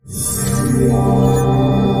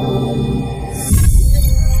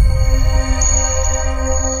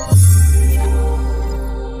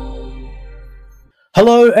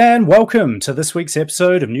Hello and welcome to this week's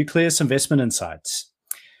episode of Nucleus Investment Insights.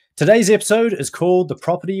 Today's episode is called The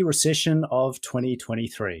Property Recession of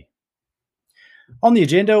 2023. On the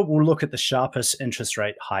agenda, we'll look at the sharpest interest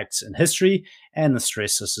rate hikes in history and the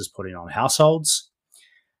stress this is putting on households.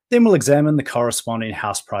 Then we'll examine the corresponding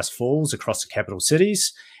house price falls across the capital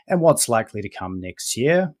cities and what's likely to come next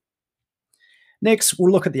year. Next,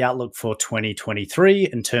 we'll look at the outlook for 2023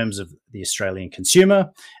 in terms of the Australian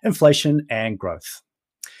consumer, inflation, and growth.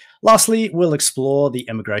 Lastly, we'll explore the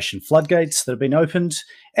immigration floodgates that have been opened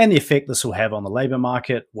and the effect this will have on the labour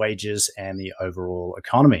market, wages, and the overall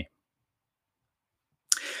economy.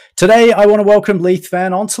 Today, I want to welcome Leith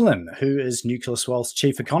Van Onselen, who is Nucleus Wealth's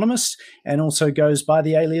chief economist and also goes by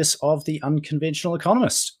the alias of the Unconventional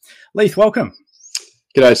Economist. Leith, welcome.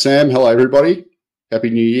 G'day, Sam. Hello, everybody. Happy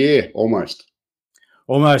New Year, almost.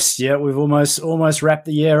 Almost, yeah. We've almost wrapped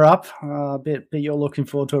the year up. I bet you're looking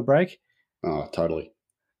forward to a break. Oh, totally.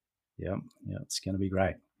 Yeah, it's going to be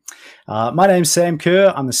great. My name's Sam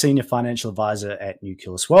Kerr. I'm the Senior Financial Advisor at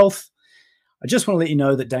Nucleus Wealth. I just want to let you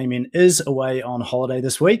know that Damien is away on holiday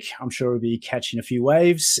this week. I'm sure he'll be catching a few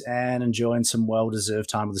waves and enjoying some well-deserved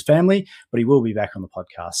time with his family, but he will be back on the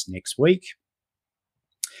podcast next week.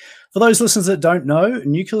 For those listeners that don't know,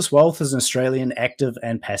 Nucleus Wealth is an Australian active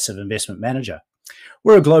and passive investment manager.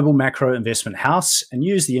 We're a global macro investment house and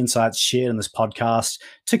use the insights shared in this podcast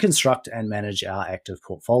to construct and manage our active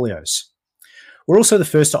portfolios. We're also the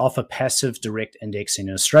first to offer passive direct indexing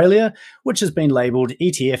in Australia, which has been labelled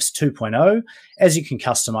ETFs 2.0, as you can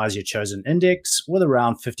customise your chosen index with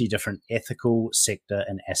around 50 different ethical, sector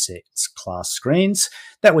and assets class screens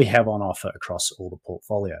that we have on offer across all the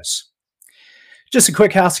portfolios. Just a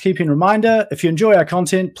quick housekeeping reminder, if you enjoy our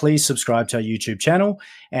content, please subscribe to our YouTube channel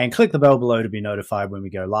and click the bell below to be notified when we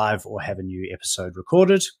go live or have a new episode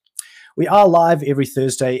recorded. We are live every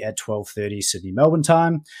Thursday at 12:30 Sydney, Melbourne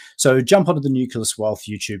time, so jump onto the Nucleus Wealth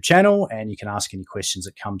YouTube channel and you can ask any questions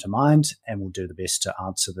that come to mind and we'll do the best to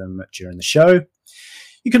answer them during the show.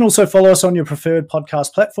 You can also follow us on your preferred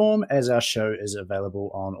podcast platform as our show is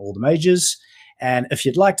available on all the majors. And if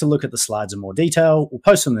you'd like to look at the slides in more detail, we'll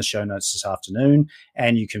post them in the show notes this afternoon,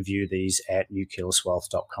 and you can view these at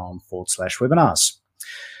nucleuswealth.com/webinars.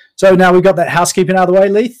 So now we've got that housekeeping out of the way,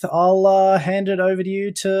 Leith, I'll hand it over to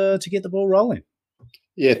you to get the ball rolling.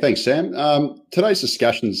 Yeah, thanks, Sam. Today's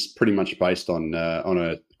discussion is pretty much based on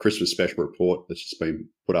a Christmas special report that's just been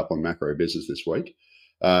put up on Macro Business this week,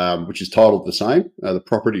 which is titled the same, The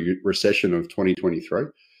Property Recession of 2023.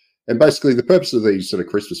 And basically, the purpose of these sort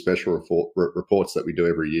of Christmas special reports that we do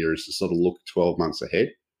every year is to sort of look 12 months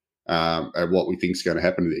ahead at what we think is going to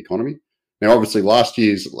happen to the economy. Now, obviously, last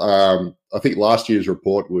year's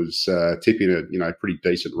report was tipping a pretty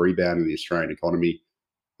decent rebound in the Australian economy,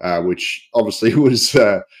 which obviously was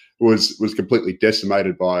completely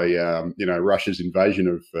decimated by Russia's invasion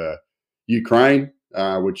of Ukraine,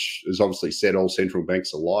 which has obviously set all central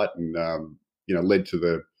banks alight and led to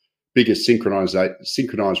the biggest synchronized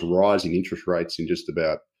rise in interest rates in just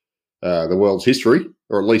about the world's history,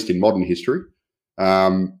 or at least in modern history,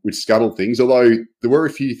 which scuttled things. Although there were a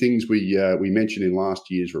few things we mentioned in last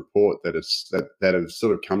year's report that have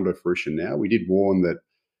sort of come to fruition now. We did warn that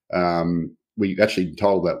we actually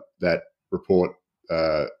told that report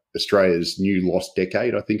Australia's new lost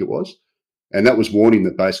decade, I think it was, and that was warning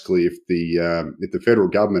that basically if the federal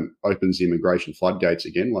government opens the immigration floodgates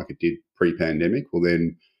again, like it did pre-pandemic, well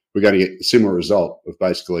then we're going to get a similar result of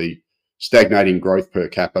basically stagnating growth per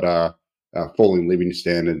capita, falling living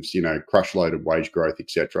standards, crush loaded wage growth,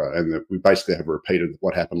 etc. And that we basically have a repeat of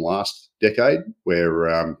what happened last decade,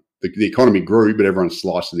 where the economy grew, but everyone's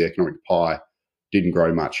slice of the economic pie didn't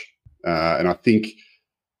grow much. And I think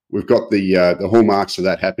we've got the hallmarks of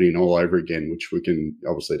that happening all over again, which we can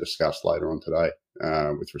obviously discuss later on today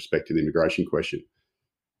with respect to the immigration question.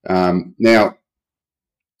 Now,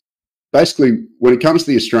 basically, when it comes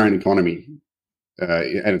to the Australian economy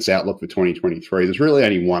and its outlook for 2023, there's really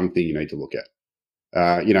only one thing you need to look at.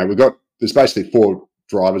 There's basically four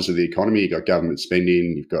drivers of the economy. You've got government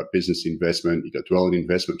spending, you've got business investment, you've got dwelling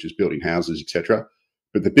investment, which is building houses, etc.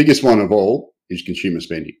 But the biggest one of all is consumer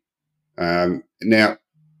spending. Now,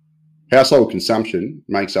 household consumption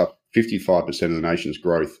makes up 55% of the nation's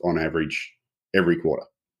growth on average every quarter.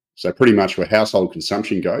 So pretty much where household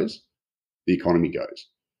consumption goes, the economy goes.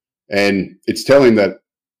 And it's telling that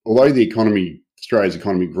although Australia's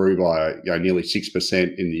economy grew by nearly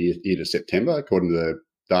 6% in the year to September, according to the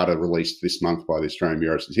data released this month by the Australian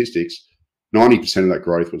Bureau of Statistics, 90% of that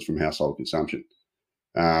growth was from household consumption.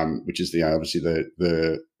 which is obviously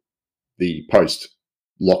the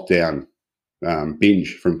post-lockdown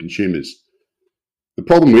binge from consumers. The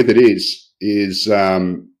problem with it is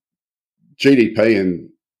GDP, and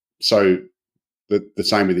so the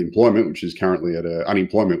same with employment, which is currently at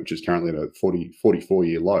unemployment, which is currently at a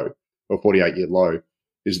 44-year low or 48-year low,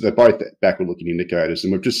 is they're both backward-looking indicators.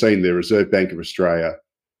 And we've just seen the Reserve Bank of Australia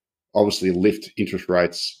obviously lift interest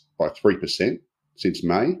rates by 3% since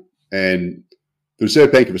May. And the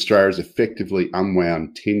Reserve Bank of Australia has effectively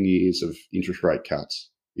unwound 10 years of interest rate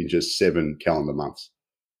cuts in just 7 calendar months.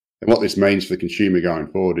 And what this means for the consumer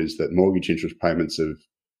going forward is that mortgage interest payments are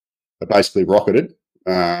basically rocketed.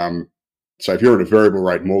 So if you're in a variable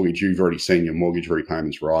rate mortgage, you've already seen your mortgage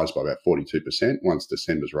repayments rise by about 42% once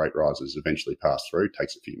December's rate rises eventually pass through. It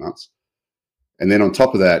takes a few months. And then on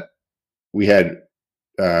top of that, we had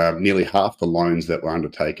nearly half the loans that were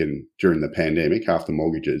undertaken during the pandemic, half the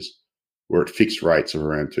mortgages, were at fixed rates of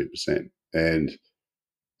around 2%. And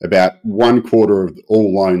about 1/4 of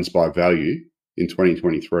all loans by value in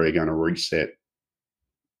 2023 are going to reset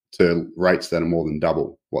to rates that are more than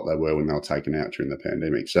double what they were when they were taken out during the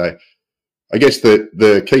pandemic. So I guess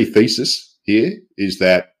the key thesis here is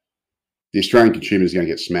that the Australian consumer is going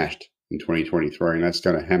to get smashed in 2023, and that's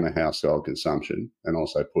going to hammer household consumption and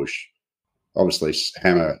also obviously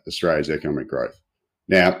hammer Australia's economic growth.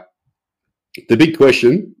 Now, the big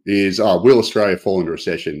question is, will Australia fall into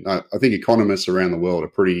recession? I think economists around the world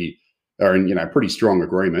are in pretty strong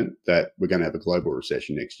agreement that we're going to have a global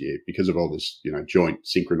recession next year because of all this joint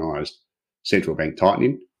synchronized central bank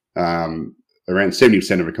tightening. Around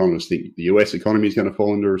 70% of economists think the US economy is going to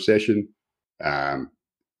fall into a recession. The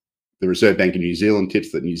Reserve Bank of New Zealand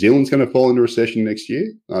tips that New Zealand's going to fall into recession next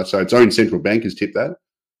year. So its own central bank has tipped that.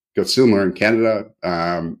 Got similar in Canada.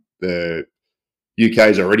 The UK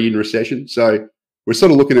is already in recession. So we're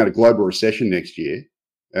sort of looking at a global recession next year.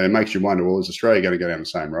 And it makes you wonder, well, is Australia going to go down the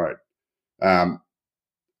same road?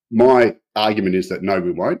 My argument is that no,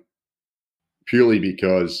 we won't, purely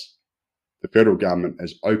because the federal government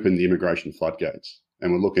has opened the immigration floodgates.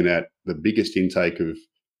 And we're looking at the biggest intake of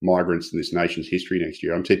migrants in this nation's history next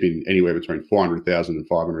year. I'm tipping anywhere between 400,000 and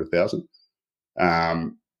 500,000.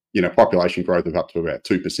 Population growth of up to about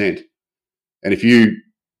 2%. And if you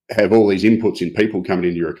have all these inputs in people coming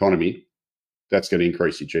into your economy, that's going to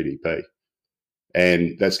increase your GDP.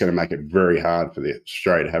 And that's going to make it very hard for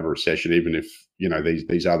Australia to have a recession, even if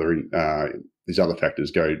these other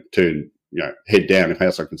factors turn head down if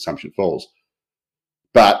household consumption falls.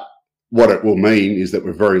 But what it will mean is that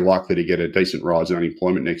we're very likely to get a decent rise in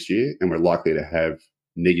unemployment next year, and we're likely to have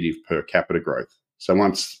negative per capita growth. So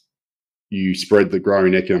once you spread the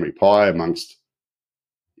growing economic pie amongst,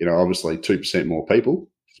 obviously 2% more people,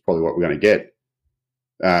 which is probably what we're going to get,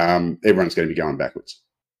 everyone's going to be going backwards.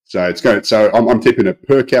 So I'm tipping a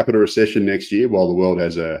per capita recession next year, while the world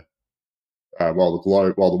has while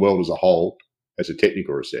the world as a whole has a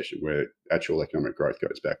technical recession where actual economic growth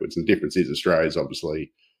goes backwards. And the difference is Australia's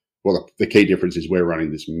obviously, the key difference is we're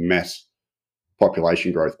running this mass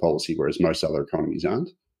population growth policy, whereas most other economies aren't.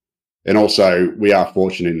 And also, we are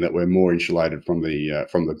fortunate in that we're more insulated from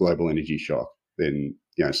the global energy shock than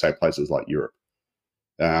say places like Europe.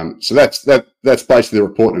 So that's basically the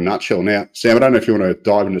report in a nutshell. Now, Sam, I don't know if you want to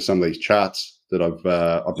dive into some of these charts that I've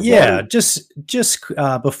provided. Yeah, just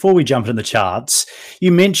before we jump into the charts,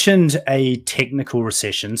 you mentioned a technical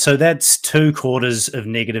recession, so that's 2 quarters of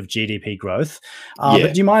negative GDP growth.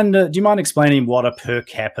 But do you mind explaining what a per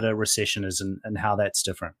capita recession is and how that's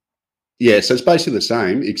different? Yeah, so it's basically the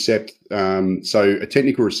same, except so a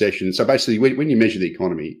technical recession. So basically, when you measure the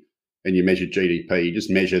economy and you measure GDP, you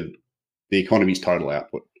just measure the economy's total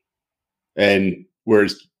output, and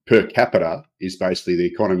whereas per capita is basically the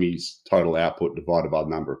economy's total output divided by the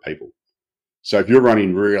number of people. So if you're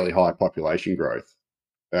running really high population growth,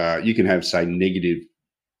 you can have, say, negative.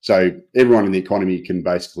 So everyone in the economy can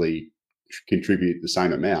basically contribute the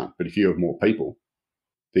same amount, but if you have more people,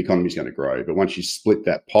 the economy is going to grow. But once you split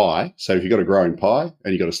that pie, so if you've got a growing pie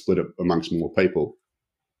and you've got to split it amongst more people,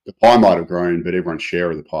 the pie might have grown, but everyone's share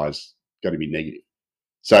of the pie is going to be negative.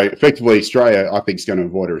 So effectively, Australia, I think, is going to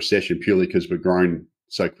avoid a recession purely because we're growing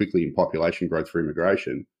so quickly in population growth through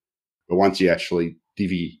immigration. But once you actually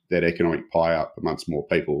divvy that economic pie up amongst more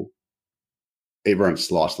people, everyone's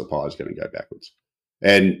slice of the pie is going to go backwards.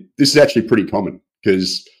 And this is actually pretty common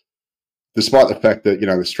because despite the fact that,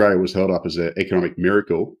 Australia was held up as an economic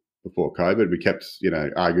miracle before COVID, we kept,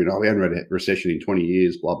 arguing, we haven't had a recession in 20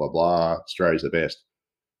 years, blah, blah, blah, Australia's the best.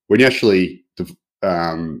 When you actually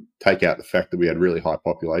take out the fact that we had really high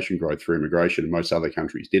population growth through immigration and most other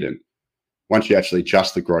countries didn't, once you actually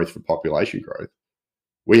adjust the growth for population growth,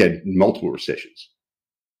 we had multiple recessions.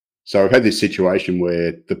 So we've had this situation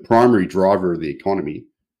where the primary driver of the economy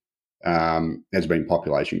has been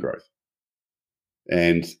population growth.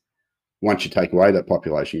 And once you take away that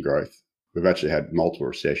population growth, we've actually had multiple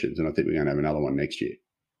recessions, and I think we're going to have another one next year.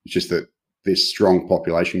 It's just that this strong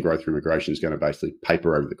population growth for immigration is going to basically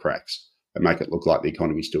paper over the cracks and make it look like the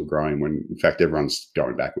economy's still growing when, in fact, everyone's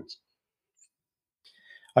going backwards.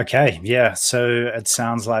 Okay, yeah. So it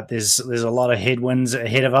sounds like there's a lot of headwinds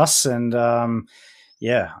ahead of us, and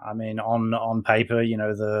yeah, I mean, on paper, you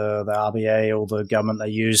know, the RBA or the government, they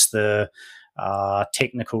use the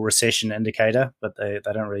technical recession indicator, but they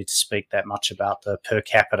don't really speak that much about the per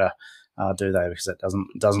capita, do they? Because it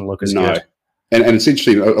doesn't look as good. And it's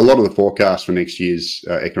interesting. A lot of the forecasts for next year's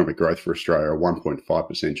economic growth for Australia are 1.5%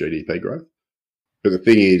 GDP growth. But the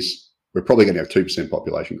thing is, we're probably going to have 2%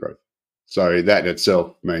 population growth. So that in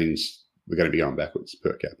itself means we're going to be going backwards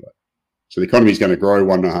per capita. So the economy is going to grow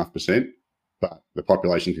 1.5%, but the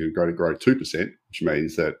population is going to grow 2%, which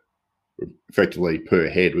means that effectively per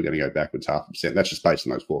head, we're going to go backwards 0.5%. That's just based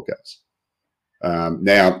on those forecasts.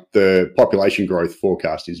 Now, the population growth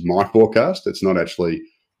forecast is my forecast. It's not actually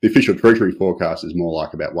the official Treasury forecast is more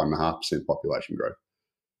like about 1.5% population growth.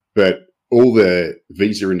 But all the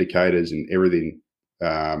visa indicators and everything,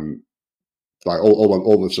 like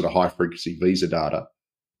all the sort of high frequency visa data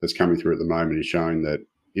that's coming through at the moment is showing that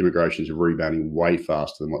immigration is rebounding way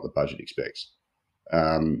faster than what the budget expects.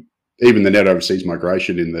 Even the net overseas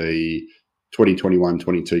migration in the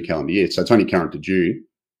 2021-22 calendar year, so it's only current to June,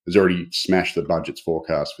 has already smashed the budget's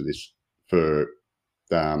forecast for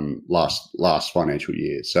last financial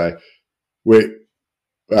year. So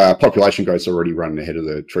population growth is already running ahead of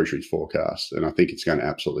the Treasury's forecast, and I think it's going to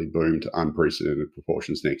absolutely boom to unprecedented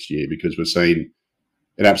proportions next year because we're seeing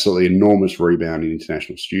an absolutely enormous rebound in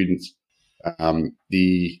international students.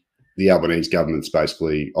 The Albanese government's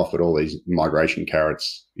basically offered all these migration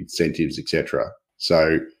carrots, incentives, etc.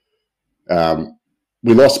 So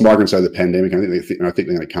we lost migrants over the pandemic. I think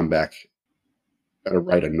they're going to come back at a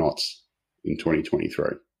rate of knots in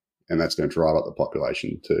 2023, and that's going to drive up the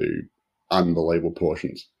population to unbelievable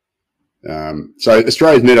portions. So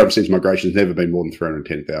Australia's net overseas migration has never been more than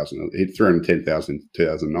 310,000. It hit 310,000 in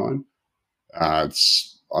 2009.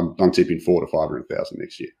 I'm tipping 400,000 to 500,000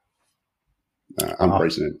 next year.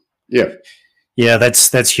 Unprecedented. Yeah,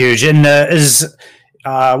 that's huge. And is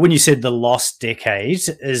when you said the lost decade,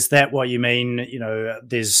 is that what you mean? You know,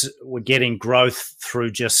 we're getting growth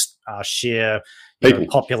through just sheer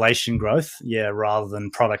population growth, rather than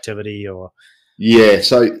productivity or. Yeah,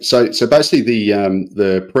 so basically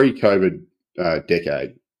the pre-COVID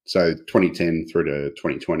decade, so 2010 through to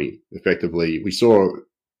 2020, effectively we saw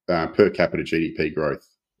per capita GDP growth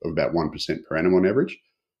of about 1% per annum on average,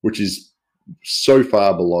 which is so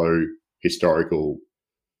far below historical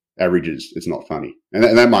averages. It's not funny, and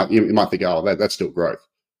that you might think, oh, that's still growth,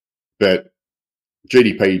 but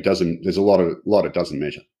GDP doesn't. There's a lot it doesn't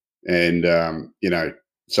measure, and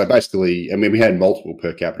so basically, I mean, we had multiple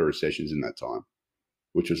per capita recessions in that time,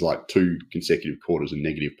 which was like 2 consecutive quarters of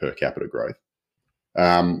negative per capita growth.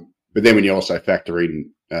 But then when you also factor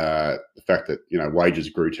in the fact that wages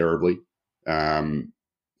grew terribly,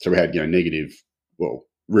 so we had negative. Well,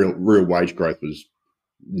 real wage growth was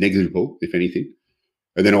negligible, if anything,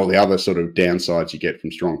 and then all the other sort of downsides you get from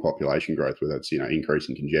strong population growth, whether it's increase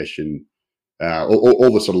in congestion,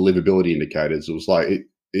 all the sort of livability indicators. It was like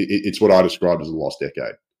it's what I described as a lost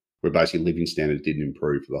decade, where basically living standards didn't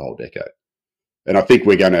improve for the whole decade. And I think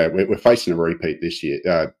we're facing a repeat this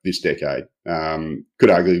year, this decade. Could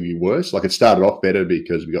arguably be worse. Like it started off better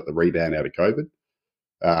because we got the rebound out of COVID,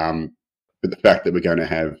 but the fact that we're going to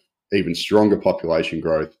have even stronger population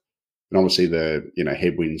growth, and obviously the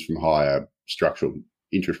headwinds from higher structural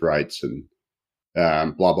interest rates and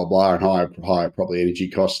blah blah blah, and higher probably energy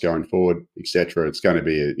costs going forward, etc. It's going to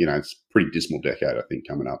be it's a pretty dismal decade, I think,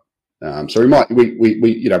 coming up. So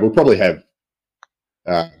we'll probably have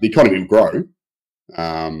the economy will grow.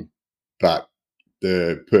 But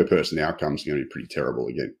the per person outcomes are going to be pretty terrible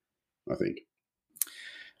again, I think.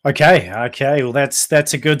 Okay. Well, that's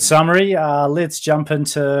a good summary. Let's jump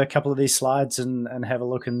into a couple of these slides and have a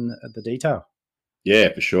look at the detail.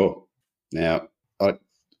 Yeah, for sure. Now,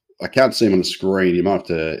 I can't see them on the screen. You might have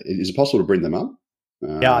to. Is it possible to bring them up?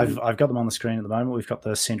 Yeah, I've got them on the screen at the moment. We've got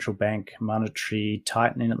the central bank monetary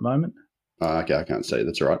tightening at the moment. Okay, I can't see.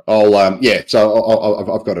 That's all right. I'll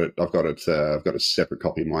So I've got it. I've got a separate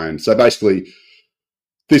copy of my own. So basically,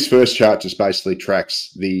 this first chart just basically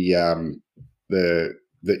tracks the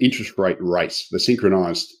interest rate race, the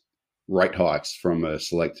synchronized rate hikes from a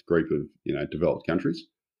select group of developed countries,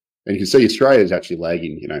 and you can see Australia is actually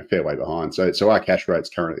lagging, fair way behind. So our cash rate's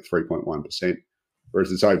currently at 3.1%.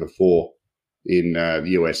 whereas it's over 4 in the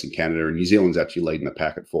US and Canada, and New Zealand's actually leading the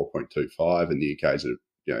pack at 4.25, and the UK's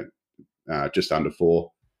at just under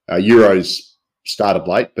 4. Euros started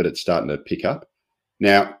late, but it's starting to pick up.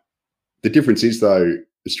 Now, the difference is, though,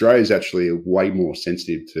 Australia is actually way more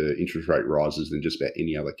sensitive to interest rate rises than just about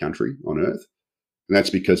any other country on earth. And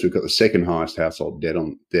that's because we've got the second highest household debt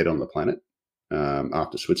on the planet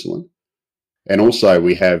after Switzerland. And also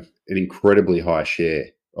we have an incredibly high share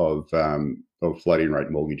of floating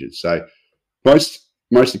rate mortgages. So most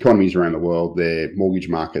economies around the world, their mortgage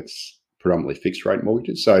market's predominantly fixed rate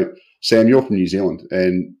mortgages. So Sam, you're from New Zealand,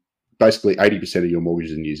 and basically 80% of your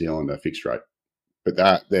mortgages in New Zealand are fixed rate. But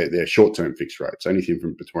they're short-term fixed rates, anything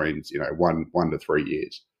from between 1 to 3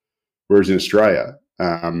 years. Whereas in Australia,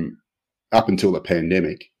 up until the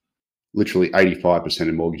pandemic, literally 85%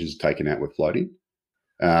 of mortgages taken out were floating.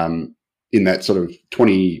 In that sort of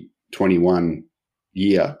 2021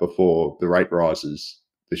 year before the rate rises,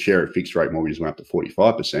 the share of fixed rate mortgages went up to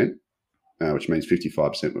 45%, which means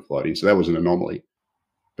 55% were floating. So that was an anomaly.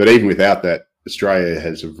 But even without that, Australia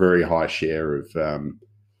has a very high share of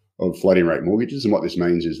floating rate mortgages. And what this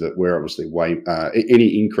means is that we're obviously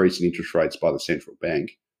any increase in interest rates by the central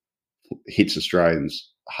bank hits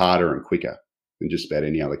Australians harder and quicker than just about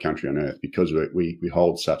any other country on earth, because we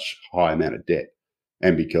hold such high amount of debt,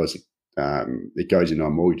 and because it goes into our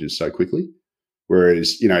mortgages so quickly.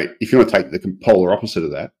 Whereas, if you want to take the polar opposite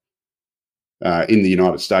of that, in the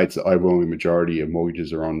United States, the overwhelming majority of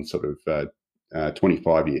mortgages are on sort of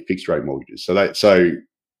 25-year fixed rate mortgages. So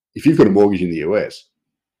if you've got a mortgage in the US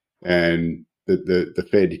and the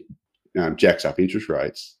Fed jacks up interest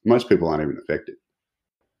rates, most people aren't even affected.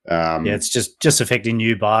 It's just affecting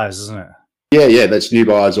new buyers, isn't it? Yeah, that's new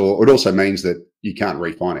buyers, or it also means that you can't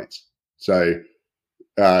refinance. So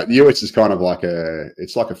the US is kind of like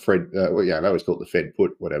it's like a Fed, they always call it the Fed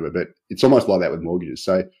put, whatever, but it's almost like that with mortgages.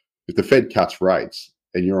 So if the Fed cuts rates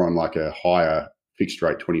and you're on like a higher fixed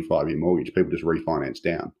rate 25-year mortgage, people just refinance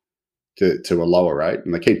down to a lower rate,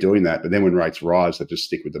 and they keep doing that. But then when rates rise, they just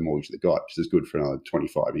stick with the mortgage they got, which is good for another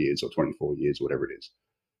 25 years or 24 years, whatever it is.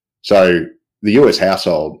 So the US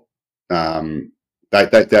household,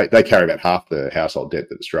 they carry about half the household debt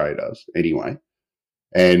that Australia does anyway.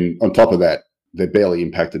 And on top of that, they're barely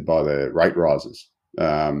impacted by the rate rises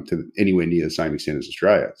to anywhere near the same extent as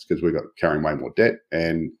Australia. It's because we've got carrying way more debt.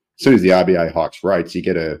 And as soon as the RBA hikes rates, you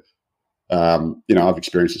get I've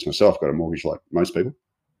experienced this myself, got a mortgage like most people.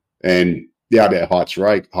 And the RBA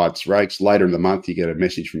hikes rates. Later in the month, you get a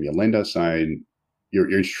message from your lender saying your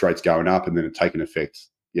interest rate's going up, and then it taking effect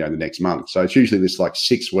the next month. So it's usually this like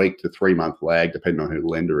 6 week to 3 month lag, depending on who the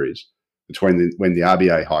lender is, between when the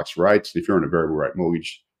RBA hikes rates. If you're on a variable rate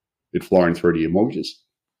mortgage, it's flowing through to your mortgages.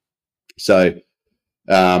 So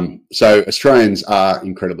Australians are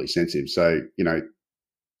incredibly sensitive. So,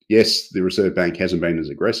 yes, the Reserve Bank hasn't been as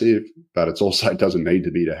aggressive, but it also doesn't need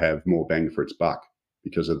to be to have more bang for its buck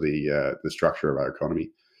because of the structure of our economy.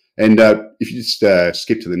 And if you just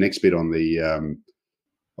skip to the next bit on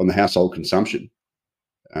the household consumption,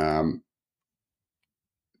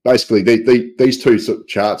 basically these two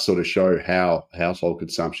charts sort of show how household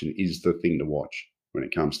consumption is the thing to watch when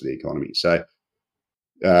it comes to the economy. So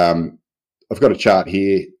I've got a chart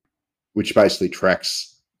here which basically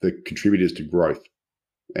tracks the contributors to growth,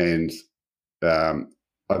 and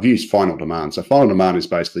I've used final demand. So final demand is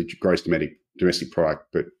basically gross domestic product,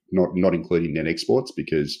 but not including net exports,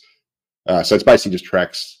 because so it's basically just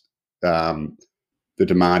tracks the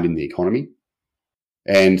demand in the economy.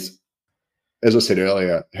 And as I said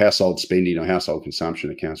earlier, household spending or household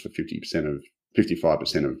consumption accounts for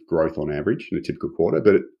 55% of growth on average in a typical quarter.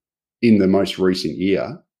 But in the most recent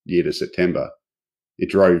year to September, it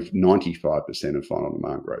drove 95% of final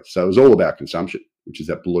demand growth. So it was all about consumption, which is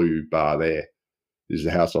that blue bar there. This is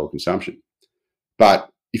the household consumption. But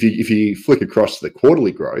if you flick across to the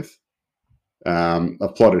quarterly growth,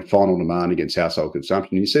 I've plotted final demand against household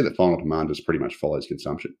consumption. You see that final demand just pretty much follows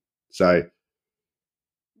consumption. So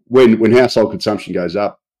when household consumption goes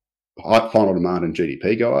up, final demand and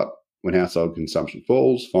GDP go up. When household consumption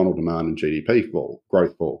falls, final demand and GDP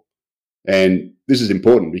growth fall. And this is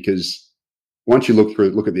important because once you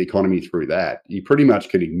look at the economy through that, you pretty much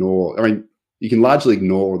can ignore. I mean, you can largely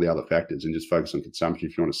ignore all the other factors and just focus on consumption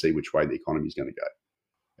if you want to see which way the economy is going to go.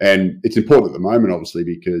 And it's important at the moment, obviously,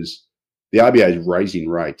 because the RBA is raising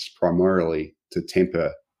rates primarily to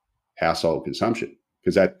temper household consumption,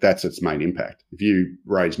 because that's its main impact. If you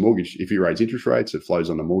raise interest rates, it flows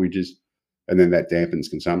on the mortgages, and then that dampens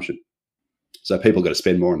consumption. So people got to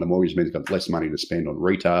spend more on the mortgage, means they've got less money to spend on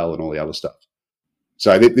retail and all the other stuff.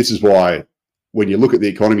 So this is why when you look at the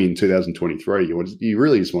economy in 2023, you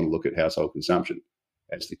really just want to look at household consumption.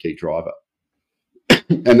 as the key driver.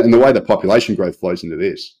 And the way that population growth flows into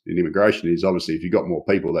this in immigration is obviously if you've got more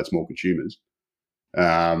people, that's more consumers.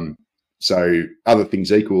 So other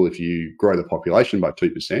things equal, if you grow the population by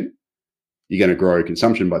 2%, you're going to grow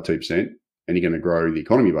consumption by 2%, and you're going to grow the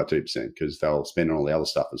economy by 2% because they'll spend on all the other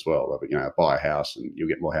stuff as well. They'll, buy a house and you'll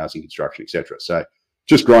get more housing construction, etc. So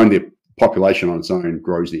just growing the population on its own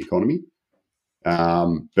grows the economy.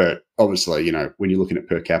 But obviously, when you're looking at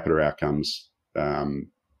per capita outcomes,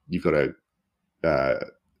 you've got to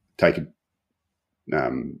take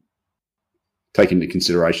into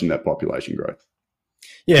consideration that population growth.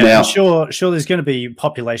 Yeah, now, sure. There's going to be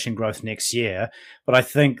population growth next year, but I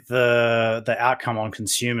think the outcome on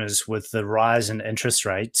consumers with the rise in interest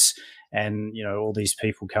rates and all these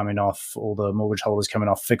people coming off, all the mortgage holders coming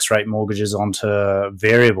off fixed rate mortgages onto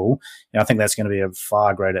variable, I think that's going to be a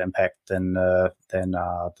far greater impact than the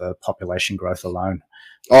population growth alone.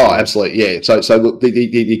 Oh, absolutely, yeah. So look,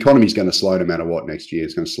 the economy is going to slow no matter what next year.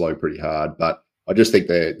 It's going to slow pretty hard, but I just think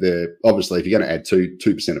they're obviously if you're going to add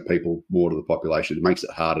 2% of people more to the population, it makes it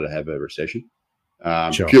harder to have a recession.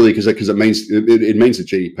 Sure. Purely because it means the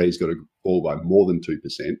GDP has got to fall by more than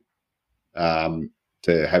 2%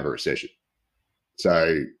 to have a recession.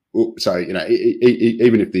 So even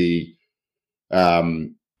if the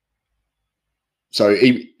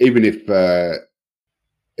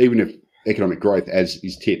even if economic growth as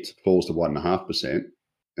is tipped falls to 1.5%.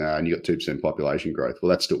 And you got 2% population growth. Well,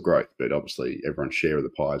 that's still growth, but obviously everyone's share of the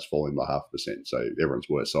pie is falling by 0.5%, so everyone's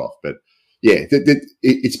worse off. But yeah,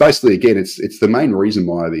 it's basically again, it's the main reason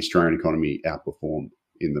why the Australian economy outperformed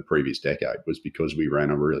in the previous decade was because we ran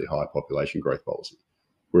a really high population growth policy,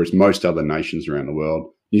 whereas most other nations around the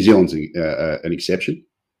world, New Zealand's an exception.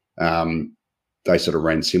 They sort of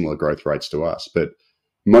ran similar growth rates to us, but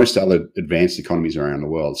most other advanced economies around the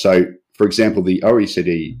world. So, for example, the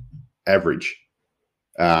OECD average.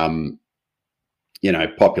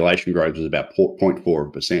 Population growth was about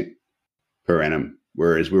 0.4% per annum,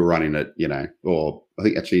 whereas we were running at, or I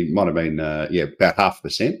think actually it might have been, about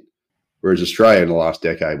 0.5%, whereas Australia in the last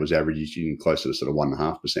decade was averaging closer to sort of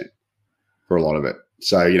 1.5% for a lot of it.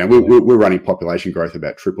 So, we're running population growth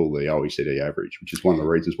about triple the OECD average, which is one of the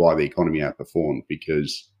reasons why the economy outperformed,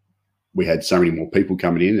 because we had so many more people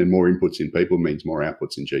coming in, and more inputs in people means more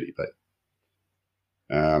outputs in GDP.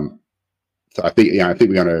 So I think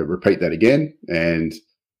we're going to repeat that again, and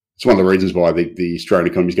it's one of the reasons why the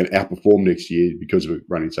Australian economy is going to outperform next year because we're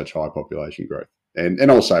running such high population growth,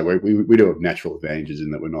 and also we do have natural advantages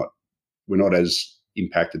in that we're not as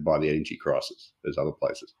impacted by the energy crisis as other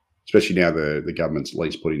places, especially now the government's at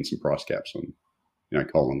least put in some price caps on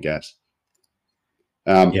coal and gas.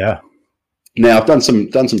 Yeah. Now I've done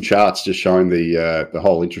some charts just showing the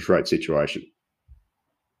whole interest rate situation.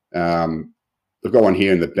 I've got one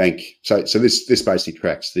here in the bank. So this basically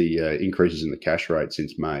tracks the increases in the cash rate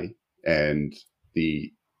since May and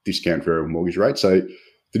the discount variable mortgage rate. So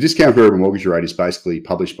the discount variable mortgage rate is basically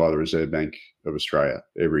published by the Reserve Bank of Australia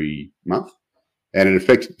every month, and it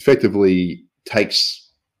effectively takes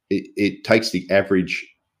the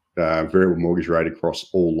average variable mortgage rate across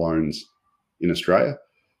all loans in Australia.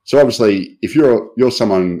 So obviously, if you're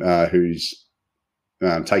someone who's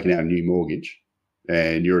taking out a new mortgage,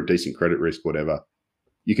 and you're a decent credit risk, whatever,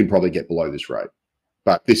 you can probably get below this rate.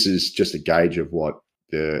 But this is just a gauge of what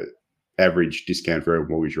the average discount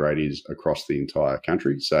variable mortgage rate is across the entire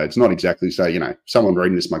country. So it's not exactly, someone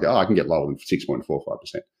reading this might go, I can get lower than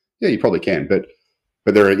 6.45%. Yeah, you probably can. But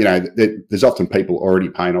there are, there's often people already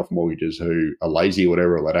paying off mortgages who are lazy or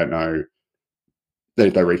whatever, or they don't know that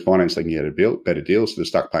if they refinance, they can get a better deal. So they're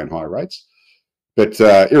stuck paying higher rates. But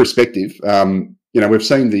irrespective, we've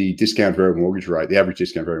seen the discount variable mortgage rate, the average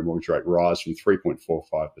discount variable mortgage rate, rise from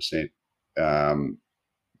 3.45%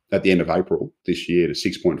 at the end of April this year to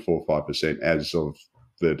 6.45% as of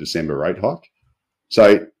the December rate hike.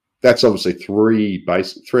 So that's obviously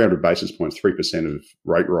 300 basis points, 3% of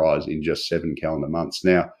rate rise in just 7 calendar months.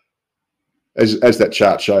 Now, as that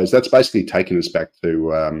chart shows, that's basically taken us back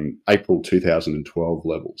to April 2012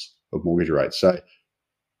 levels of mortgage rates. So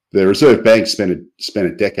the Reserve Bank spent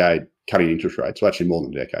a decade cutting interest rates, well, actually more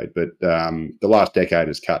than a decade, but the last decade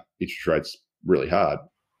has cut interest rates really hard,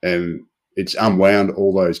 and it's unwound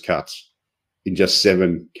all those cuts in just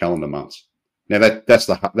 7 calendar months. Now that's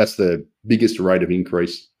the biggest rate of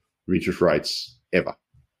increase of interest rates ever,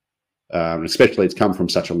 especially it's come from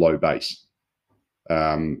such a low base.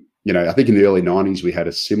 I think in the early 90s we had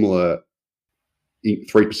a similar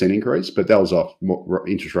 3% increase, but that was off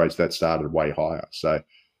interest rates that started way higher. So,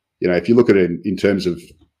 if you look at it in terms of,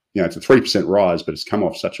 it's a 3% rise, but it's come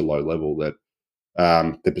off such a low level that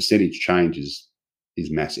the percentage change is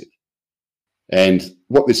massive. And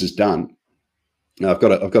what this has done, I've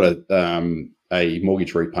got a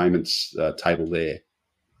mortgage repayments table there.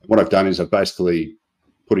 What I've done is I've basically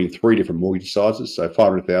put in 3 different mortgage sizes, so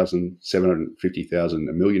 500,000, 750,000,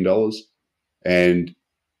 $1 million, and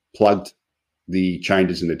plugged the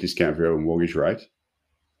changes in the discount variable mortgage rate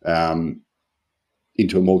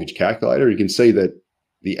into a mortgage calculator. You can see that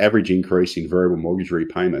the average increase in variable mortgage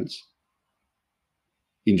repayments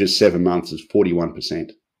in just 7 months is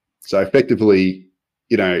 41%. So effectively,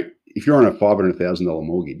 if you're on a $500,000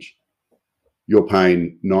 mortgage, you're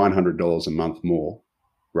paying $900 a month more,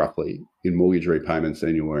 roughly, in mortgage repayments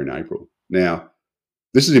than you were in April. Now,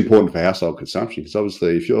 this is important for household consumption because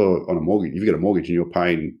obviously, if you're on a mortgage, if you've got a mortgage and you're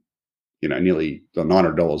paying, nearly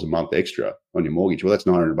 $900 a month extra on your mortgage, well, that's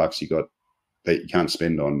 $900 you got that you can't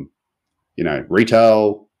spend on,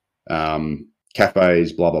 retail,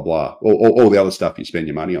 cafes, blah, blah, blah, all the other stuff you spend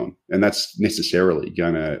your money on. And that's necessarily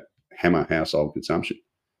going to hammer household consumption.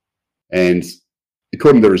 And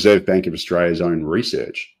according to the Reserve Bank of Australia's own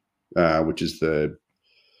research, which is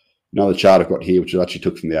another chart I've got here, which I actually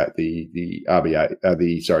took from the RBA,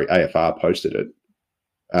 AFR posted it.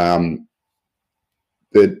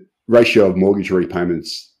 The ratio of mortgage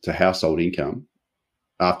repayments to household income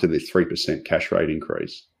after the 3% cash rate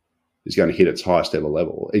increase is going to hit its highest ever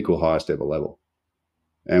level, equal highest ever level.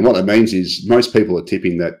 And what that means is most people are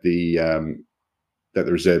tipping that the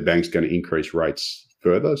Reserve Bank's going to increase rates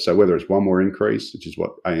further. So whether it's one more increase, which is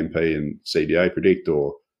what AMP and CBA predict,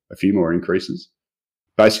 or a few more increases,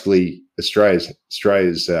 basically Australia's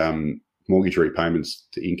mortgage repayments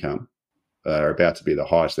to income are about to be the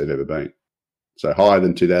highest they've ever been. So higher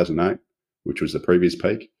than 2008, which was the previous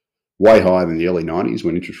peak, way higher than the early 90s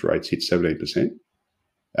when interest rates hit 17%.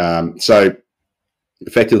 So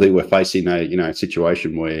effectively, we're facing a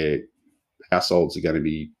situation where households are going to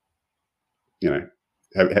be,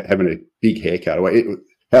 having a big haircut.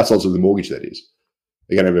 Households with the mortgage, that is,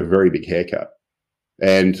 they're going to have a very big haircut.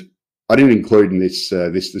 And I didn't include in this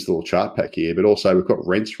little chart pack here, but also we've got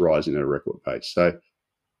rents rising at a record pace. So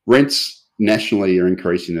rents nationally are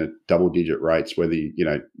increasing at double-digit rates, whether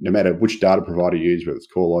no matter which data provider you use, whether it's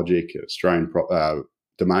CoreLogic, Australian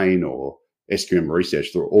Domain, or SQM Research,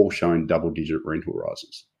 they're all showing double-digit rental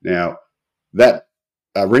rises. Now, that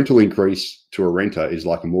rental increase to a renter is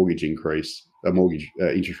like a mortgage increase, a mortgage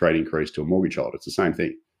interest rate increase to a mortgage holder. It's the same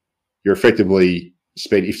thing. You're effectively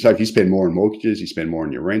if you spend more on mortgages, you spend more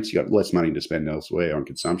on your rents, you got less money to spend elsewhere on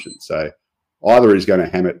consumption. So either is going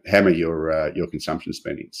to hammer your consumption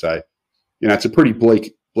spending. So it's a pretty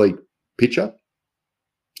bleak picture.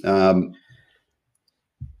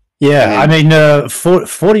 Yeah, I mean,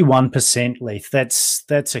 41%, Leith,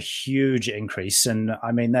 that's a huge increase. And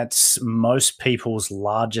I mean, that's most people's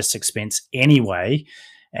largest expense anyway.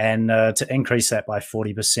 And to increase that by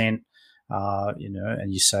 40%,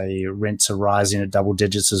 and you say rents are rising at double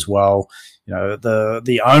digits as well,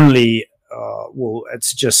 the only,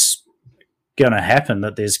 it's just going to happen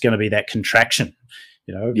that there's going to be that contraction.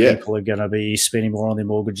 People are going to be spending more on their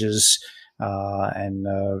mortgages, and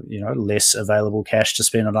less available cash to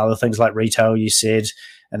spend on other things like retail, you said,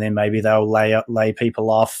 and then maybe they'll lay people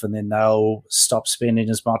off, and then they'll stop spending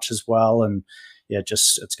as much as well, and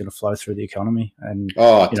it's going to flow through the economy. And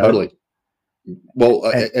totally. Well,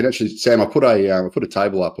 and actually, Sam, I put a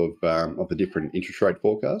table up of the different interest rate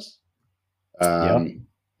forecasts.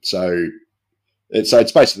 So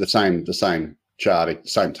it's basically the same chart,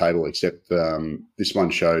 same table, except this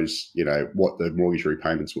one shows what the mortgage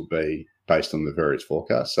repayments will be based on the various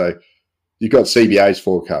forecasts. So you've got CBA's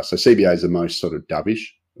forecast. So CBA is the most sort of dovish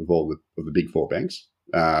of all the big four banks.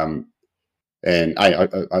 And I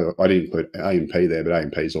didn't include AMP there, but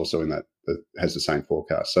AMP is also in that has the same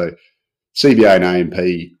forecast. So CBA and AMP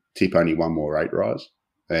tip only one more rate rise,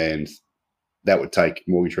 and that would take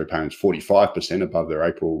mortgage repayments 45% above their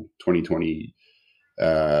April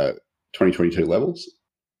 2022 levels.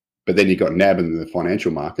 But then you've got NAB and the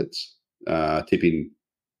financial markets tipping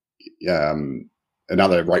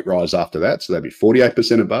another rate rise after that, so they'd be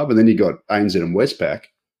 48% above. And then you've got ANZ and Westpac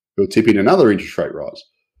who are tipping another interest rate rise.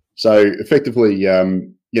 So effectively, at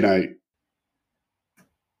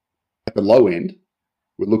the low end,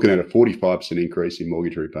 we're looking at a 45% increase in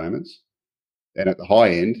mortgage repayments. And at the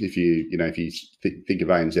high end, if you think of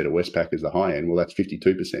ANZ or Westpac as the high end, well, that's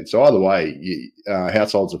 52%. So either way,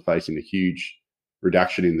 households are facing a huge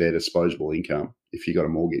reduction in their disposable income if you've got a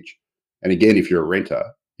mortgage. And again, if you're a renter,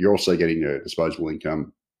 you're also getting your disposable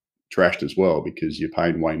income trashed as well because you're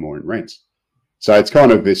paying way more in rents. So it's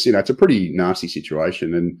kind of this, it's a pretty nasty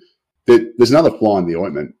situation. And there's another fly in the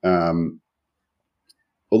ointment.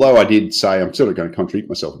 Although I did say, I'm sort of going to contradict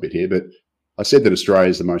myself a bit here, but I said that Australia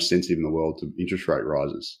is the most sensitive in the world to interest rate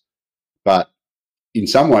rises, but in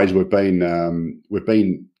some ways we've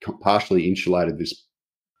been partially insulated this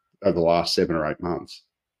over the last 7 or 8 months,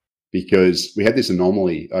 because we had this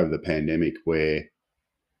anomaly over the pandemic where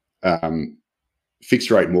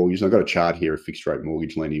fixed rate mortgages, and I've got a chart here of fixed rate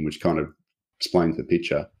mortgage lending, which kind of explains the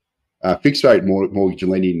picture. Fixed rate mortgage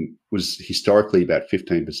lending was historically about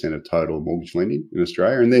 15% of total mortgage lending in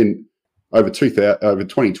Australia. And then over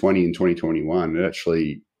 2020 and 2021, it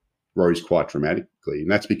actually rose quite dramatically. And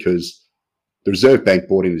that's because the Reserve Bank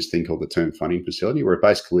brought in this thing called the Term Funding Facility, where it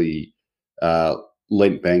basically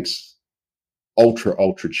lent banks ultra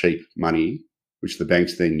cheap money, which the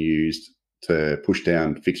banks then used to push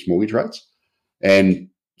down fixed mortgage rates. And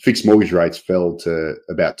fixed mortgage rates fell to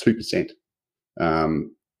about 2%.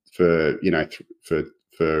 For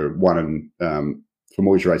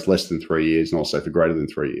mortgage rates less than 3 years, and also for greater than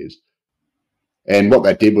 3 years. And what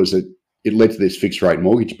that did was it led to this fixed rate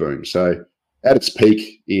mortgage boom. So at its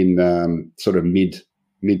peak in sort of mid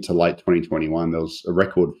to late 2021, there was a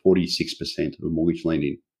record 46% of the mortgage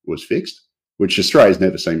lending was fixed, which Australia's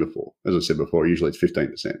never seen before. As I said before, usually it's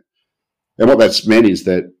 15%. And what that's meant is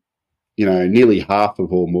that nearly half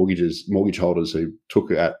of all mortgage holders who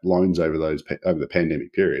took out loans over the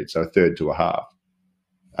pandemic period, so a third to a half,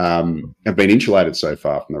 have been insulated so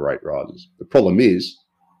far from the rate rises. The problem is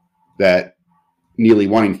that nearly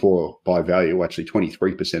 1 in 4 by value, actually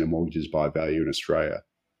 23% of mortgages by value in Australia,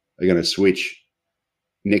 are going to switch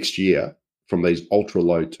next year from these ultra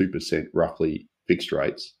low 2% roughly fixed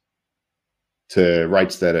rates to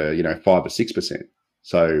rates that are 5 or 6%,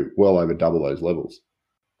 so well over double those levels.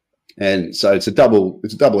 And so it's a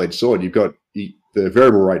double-edged sword. You've got the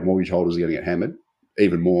variable rate mortgage holders are going to get hammered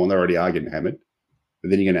even more, and they already are getting hammered. But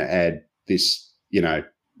then you're going to add this,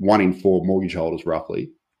 1 in 4 mortgage holders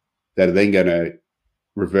roughly that are then going to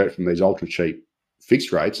revert from these ultra cheap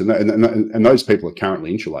fixed rates, and those people are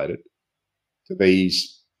currently insulated to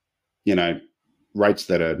these, rates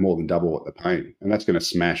that are more than double what they're paying, and that's going to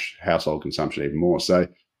smash household consumption even more. So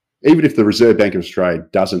even if the Reserve Bank of Australia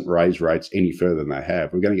doesn't raise rates any further than they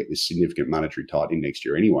have, we're going to get this significant monetary tightening next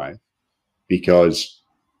year anyway, because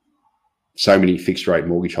so many fixed rate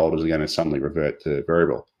mortgage holders are going to suddenly revert to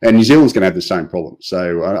variable. And New Zealand's going to have the same problem.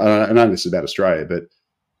 So I know this is about Australia, but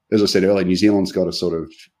as I said earlier, New Zealand's got a sort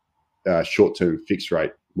of short-term fixed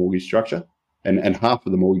rate mortgage structure, and half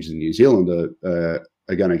of the mortgages in New Zealand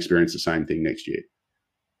are going to experience the same thing next year.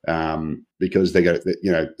 Because they're going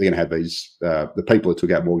to have these the people who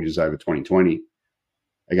took out mortgages over 2020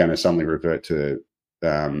 are going to suddenly revert to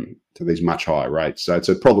these much higher rates. So it's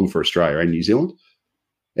a problem for Australia and New Zealand.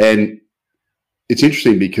 And it's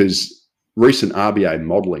interesting because recent RBA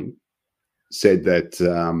modelling said that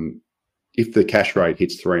if the cash rate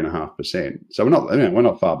hits 3.5%, so we're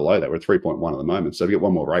not far below that. We're at 3.1 at the moment. So if we get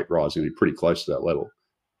one more rate rise, we're going to be pretty close to that level.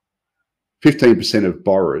 15% of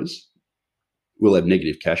borrowers will have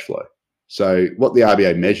negative cash flow. So what the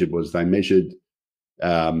RBA measured was they measured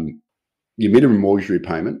your minimum mortgage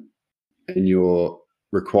repayment and your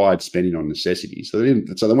required spending on necessities. So they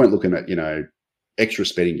weren't looking at extra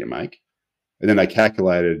spending you make, and then they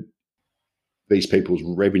calculated these people's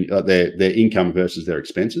revenue, their income versus their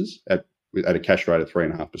expenses at a cash rate of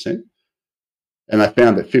 3.5%, and they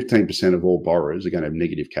found that 15% of all borrowers are going to have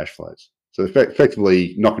negative cash flows. So they're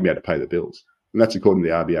effectively not going to be able to pay the bills. And that's according to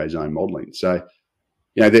the RBA's own modelling. So,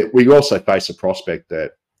 we also face a prospect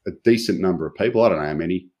that a decent number of people, I don't know how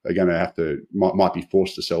many, are going to might be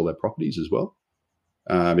forced to sell their properties as well,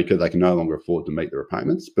 because they can no longer afford to meet the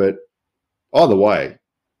repayments. But either way,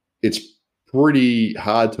 it's pretty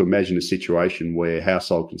hard to imagine a situation where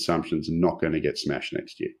household consumption is not going to get smashed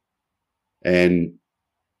next year. And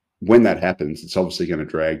when that happens, it's obviously going to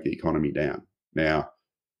drag the economy down. Now,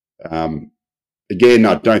 again,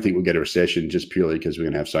 I don't think we'll get a recession just purely because we're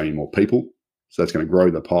going to have so many more people. So that's going to grow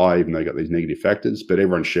the pie, even though you've got these negative factors. But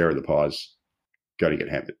everyone's share of the pie is going to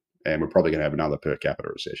get hammered. And we're probably going to have another per capita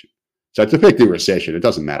recession. So it's effectively a recession. It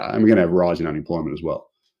doesn't matter. And we're going to have a rise in unemployment as well.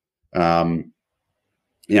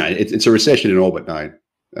 It's a recession in all but name.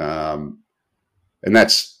 And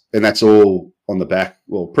that's all on the back,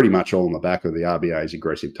 well, pretty much all on the back of the RBA's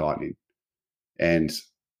aggressive tightening. And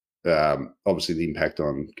obviously the impact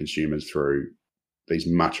on consumers through these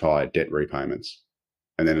much higher debt repayments.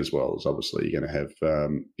 And then as well as obviously you're going to have,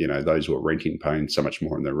 those who are renting paying so much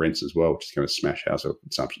more in their rents as well, which is going to smash household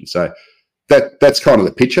consumption. So that's kind of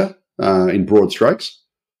the picture in broad strokes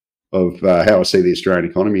of how I see the Australian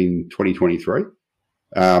economy in 2023.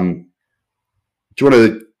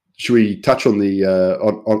 Should we touch on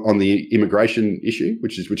the immigration issue,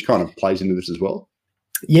 which kind of plays into this as well?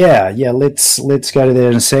 Yeah, let's go to that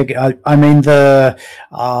in a sec. I mean, the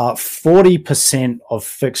 40% of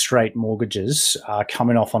fixed rate mortgages are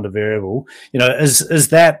coming off onto variable. You know, is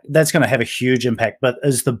that's going to have a huge impact? But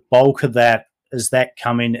is the bulk of that, is that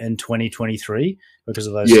coming in 2023 because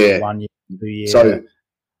of those sort of 1 year, 2 year?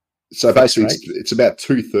 So basically, it's about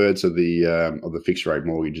 2/3 of the fixed rate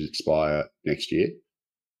mortgages expire next year.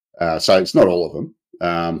 So it's not all of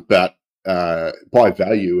them, but by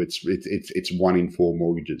value, it's 1 in 4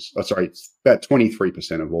 mortgages. Oh, sorry, it's about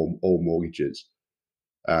 23% of all mortgages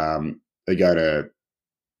are going to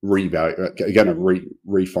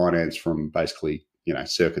refinance from basically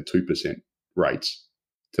circa 2% rates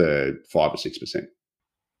to 5 or 6%.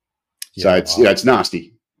 So it's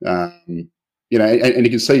nasty. And you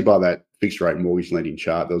can see by that fixed rate mortgage lending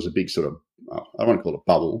chart, there was a big sort of, I don't want to call it a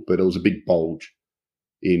bubble, but it was a big bulge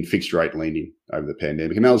in fixed rate lending over the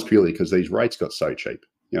pandemic. And that was purely because these rates got so cheap.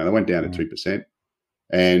 They went down to 2%.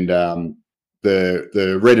 And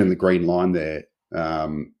the red and the green line there,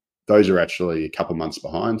 those are actually a couple of months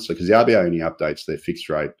behind. So because the RBA only updates their fixed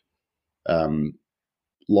rate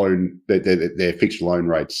their fixed loan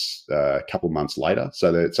rates a couple of months later.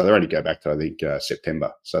 So they only go back to, I think,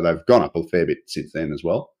 September. So they've gone up a fair bit since then as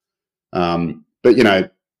well. But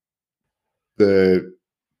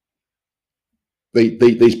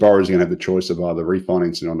these borrowers are going to have the choice of either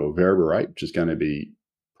refinancing onto a variable rate, which is going to be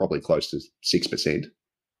probably close to 6%,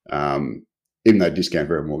 even though discount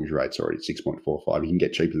variable mortgage rate's already 6.45. You can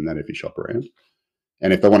get cheaper than that if you shop around.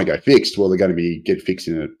 And if they want to go fixed, well, they're going to get fixed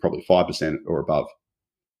in at probably 5% or above.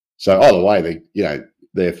 So either way,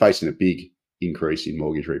 they're facing a big increase in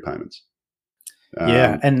mortgage repayments.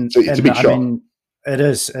 And so it's a big shock. I mean, it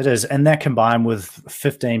is, and that combined with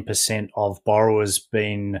 15% of borrowers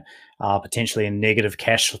being potentially in negative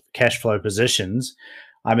cash flow positions.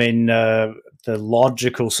 I mean, the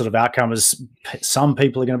logical sort of outcome is some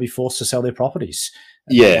people are going to be forced to sell their properties.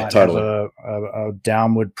 Yeah, totally. Have a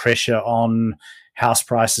downward pressure on house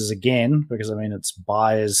prices again, because I mean it's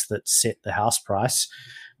buyers that set the house price,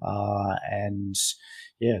 and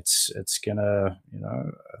yeah, it's gonna,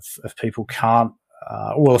 if people can't.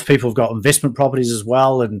 If people have got investment properties as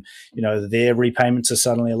well, and their repayments are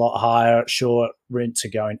suddenly a lot higher, sure, rents are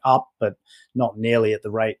going up, but not nearly at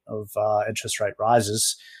the rate of interest rate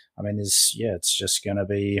rises. I mean, it's going to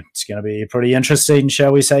be pretty interesting,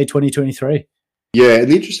 shall we say, 2023. Yeah,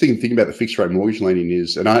 and the interesting thing about the fixed rate mortgage lending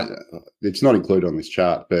is, and it's not included on this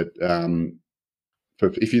chart, but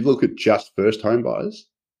if you look at just first home buyers,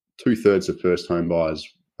 2/3 of first home buyers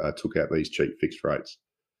took out these cheap fixed rates.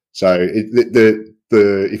 So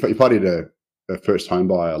if I did a first home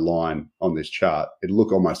buyer line on this chart, it'd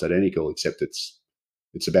look almost identical, except it's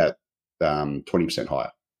about 20%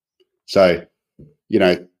 higher. So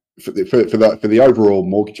for the overall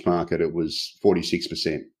mortgage market, it was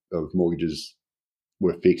 46% of mortgages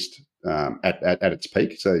were fixed at its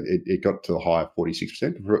peak. So it got to the high of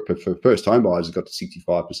 46%. For first home buyers, it got to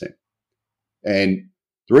 65%. And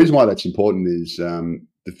the reason why that's important is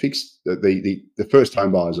the first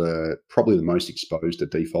home buyers are probably the most exposed to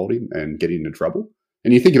defaulting and getting into trouble.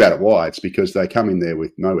 And you think about it, why? It's because they come in there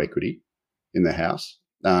with no equity in their house,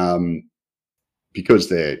 because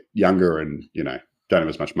they're younger and don't have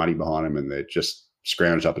as much money behind them, and they're just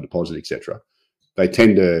scrounged up a deposit, etc. They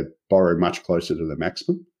tend to borrow much closer to the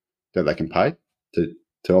maximum that they can pay to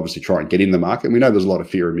obviously try and get in the market. And we know there's a lot of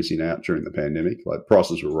fear of missing out during the pandemic. Like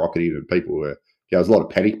prices were rocketing and people were, there was a lot of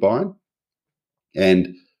panic buying.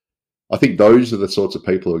 And I think those are the sorts of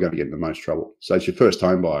people who are going to get in the most trouble. So it's your first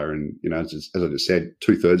home buyer, and as I just said,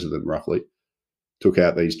 2/3 of them roughly took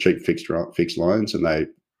out these cheap fixed loans, and they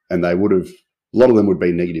would have, a lot of them would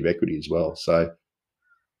be negative equity as well. So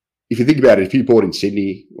if you think about it, if you bought in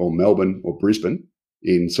Sydney or Melbourne or Brisbane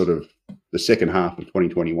in sort of the second half of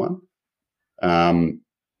 2021,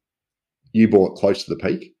 you bought close to the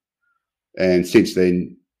peak, and since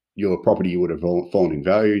then your property would have fallen in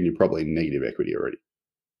value, and you're probably in negative equity already.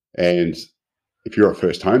 And if you're a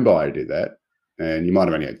first home buyer who did that, and you might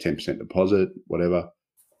have only had 10% deposit, whatever,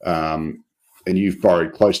 and you've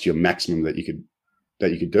borrowed close to your maximum that you could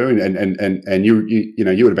do, and you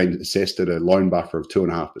would have been assessed at a loan buffer of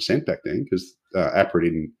 2.5% back then, because APRA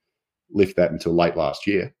didn't lift that until late last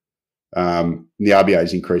year. The RBA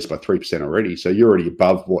has increased by 3% already, so you're already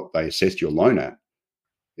above what they assessed your loan at.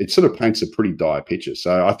 It sort of paints a pretty dire picture.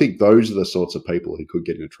 So I think those are the sorts of people who could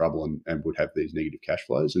get into trouble and would have these negative cash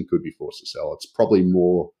flows and could be forced to sell. It's probably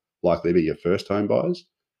more likely to be your first home buyers.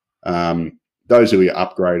 Those who are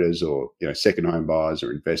upgraders or second home buyers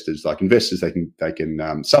or investors, like investors, they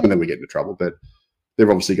can some of them will get into trouble, but they've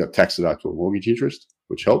obviously got tax deductible mortgage interest,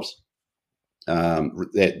 which helps.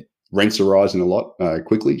 That rents are rising a lot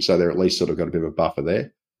quickly, so they're at least sort of got a bit of a buffer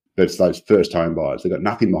there. But it's those first home buyers. They've got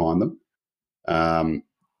nothing behind them.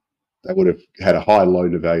 They would have had a high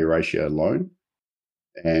loan-to-value ratio loan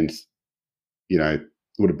and,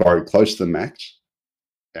 would have borrowed close to the max,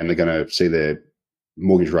 and they're going to see their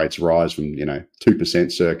mortgage rates rise from,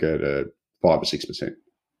 2% circa to 5 or 6%.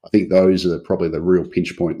 I think those are probably the real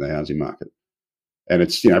pinch point in the housing market. And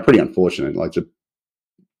it's, pretty unfortunate. Like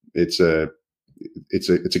it's a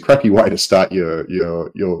crappy way to start your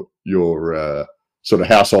sort of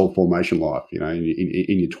household formation life, in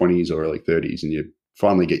your 20s or early 30s, and you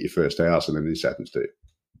finally get your first house, and then this happens to you.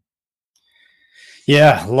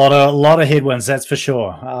 Yeah, a lot of headwinds, that's for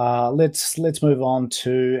sure. Let's move on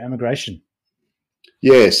to immigration.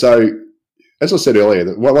 Yeah, so as I said earlier,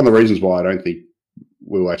 one of the reasons why I don't think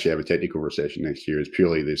we'll actually have a technical recession next year is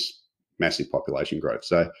purely this massive population growth.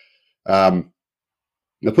 So I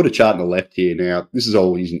put a chart on the left here. Now, this is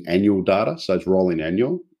all using annual data, so it's rolling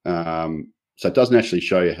annual. So it doesn't actually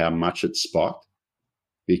show you how much it's spiked,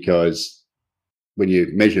 because when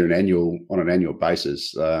you measure on an annual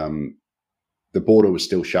basis, the border was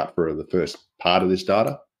still shut for the first part of this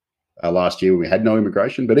data last year when we had no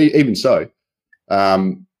immigration. But even so,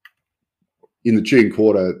 in the June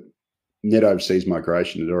quarter, net overseas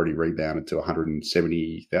migration had already rebounded to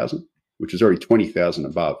 170,000, which is already 20,000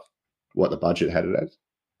 above what the budget had it as.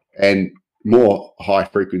 And more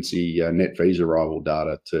high-frequency net visa arrival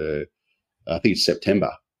data to, I think it's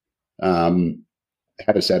September,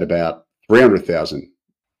 had us at about 300,000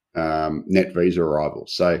 net visa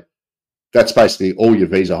arrivals. So that's basically all your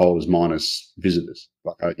visa holders minus visitors.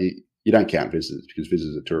 Like you don't count visitors because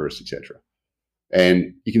visitors are tourists, etc.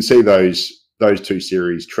 And you can see those two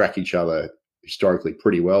series track each other historically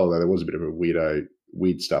pretty well, although there was a bit of a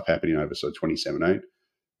weird stuff happening over 2017.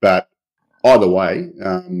 But either way,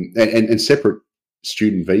 and separate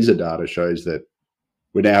student visa data shows that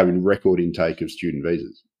we're now having record intake of student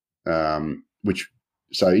visas,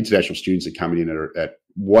 so international students are coming in at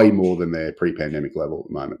way more than their pre-pandemic level at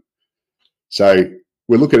the moment. So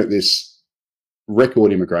we're looking at this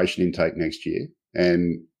record immigration intake next year,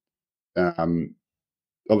 and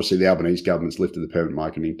obviously the Albanese government's lifted the permanent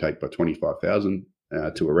migrant intake by 25,000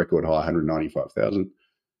 to a record high 195,000,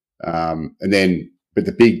 but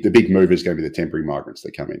the big move is going to be the temporary migrants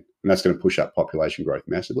that come in, and that's going to push up population growth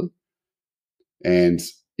massively. And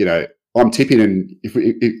I'm tipping, and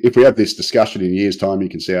if we have this discussion in a year's time, you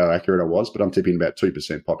can see how accurate I was, but I'm tipping about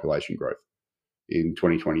 2% population growth in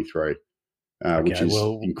 2023, which is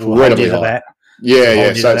incredibly high.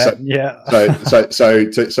 Yeah. So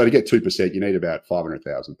to get 2%, you need about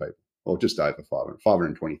 500,000 people, or just over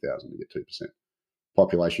 520,000 to get 2%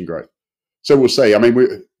 population growth. So we'll see. I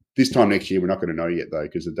mean, this time next year, we're not going to know yet, though,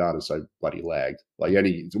 because the data's so bloody lagged. Like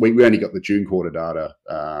we only got the June quarter data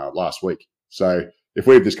last week. So if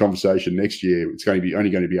we have this conversation next year, it's only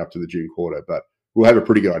going to be up to the June quarter, but we'll have a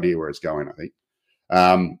pretty good idea where it's going, I think.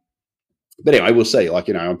 But anyway, we'll see. Like,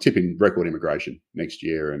 I'm tipping record immigration next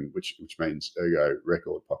year, and which means ergo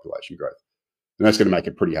record population growth. And that's going to make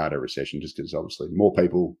it pretty hard a recession, just because obviously more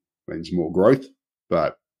people means more growth,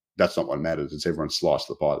 but that's not what matters. It's everyone's slice of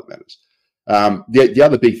the pie that matters. The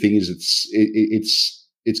other big thing is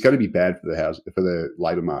it's going to be bad for the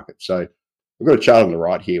labour market. So I've got a chart on the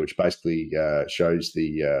right here, which basically shows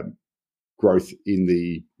the growth in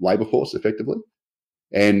the labour force effectively,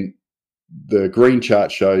 and the green chart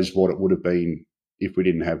shows what it would have been if we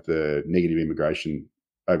didn't have the negative immigration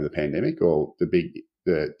over the pandemic, or the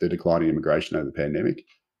decline in immigration over the pandemic.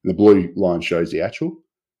 And the blue line shows the actual.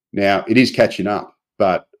 Now it is catching up,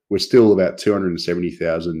 but we're still about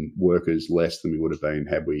 270,000 workers less than we would have been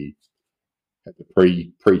had we had the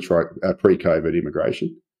pre-COVID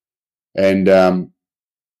immigration. And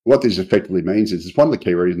what this effectively means is it's one of the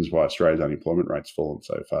key reasons why Australia's unemployment rate's fallen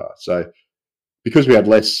so far. So because we had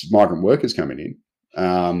less migrant workers coming in,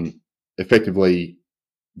 effectively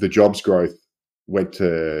the jobs growth went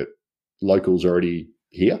to locals already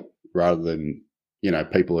here rather than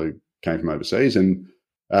people who came from overseas. And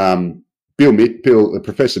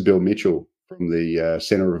Professor Bill Mitchell from the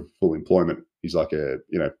Centre of Full Employment, he's like a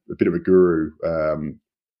bit of a guru,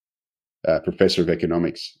 professor of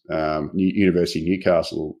economics, University of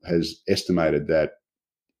Newcastle, has estimated that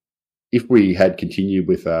if we had continued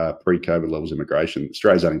with pre-COVID levels of immigration,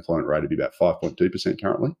 Australia's unemployment rate would be about 5.2%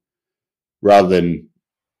 currently, rather than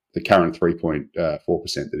the current 3.4%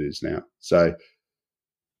 that it is now. So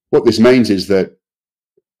what this means is that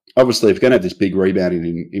obviously if we're going to have this big rebound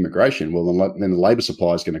in immigration, well, then the labour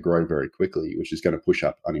supply is going to grow very quickly, which is going to push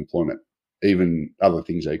up unemployment, even other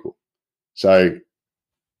things equal. So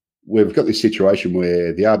we've got this situation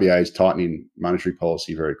where the RBA is tightening monetary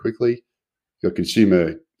policy very quickly. You've got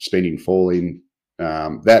consumer spending falling.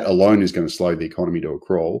 That alone is going to slow the economy to a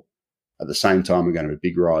crawl. At the same time, we're going to have a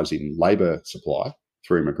big rise in labour supply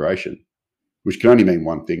through immigration, which can only mean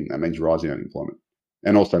one thing. That means rising unemployment,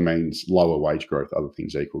 and also means lower wage growth, other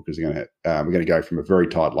things equal, because we're going to go from a very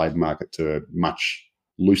tight labour market to a much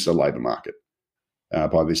looser labour market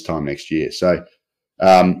by this time next year. So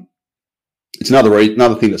it's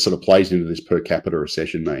another thing that sort of plays into this per capita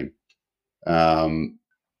recession meme,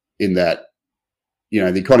 in that,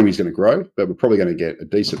 the economy is going to grow, but we're probably going to get a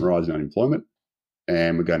decent rise in unemployment,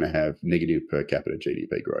 and we're going to have negative per capita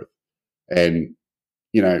GDP growth. And,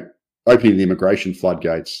 opening the immigration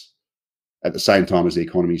floodgates at the same time as the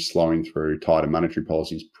economy is slowing through tighter monetary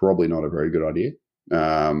policy is probably not a very good idea.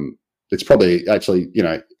 It's probably actually,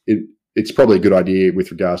 it's probably a good idea with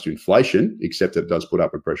regards to inflation, except that it does put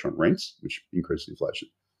upward pressure on rents, which increases inflation.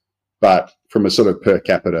 But from a sort of per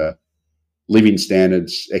capita living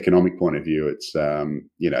standards economic point of view, it's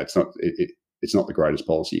it's not the greatest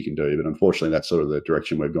policy you can do. But unfortunately, that's sort of the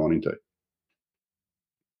direction we've gone into.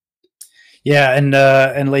 Yeah,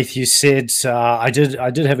 and Leith, you said I did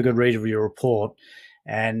have a good read of your report,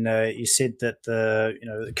 and you said that the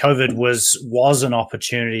COVID was an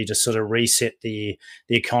opportunity to sort of reset the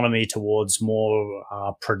economy towards more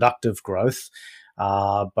productive growth,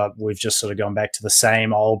 but we've just sort of gone back to the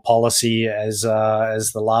same old policy as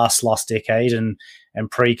the last lost decade and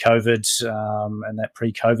pre-COVID and that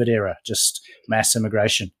pre-COVID era, just mass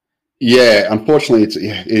immigration. Yeah, unfortunately,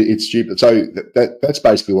 it's stupid. So that's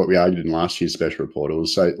basically what we argued in last year's special report.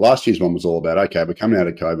 So last year's one was all about, okay, we're coming out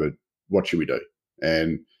of COVID, what should we do?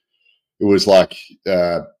 And it was like,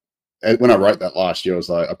 when I wrote that last year, I was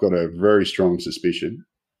like, I've got a very strong suspicion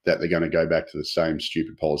that they're going to go back to the same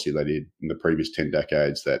stupid policy they did in the previous 10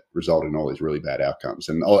 decades that resulted in all these really bad outcomes.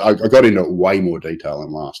 And I got into way more detail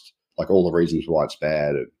in last, like all the reasons why it's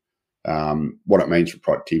bad and what it means for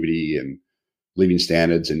productivity and living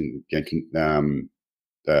standards and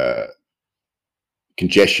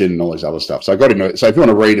congestion and all this other stuff. So I got into. So if you want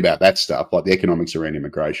to read about that stuff, like the economics around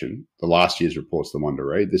immigration, the last year's report's the one to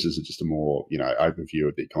read. This is just a more overview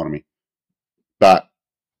of the economy. But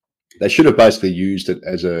they should have basically used it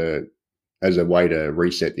as a way to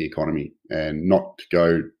reset the economy and not to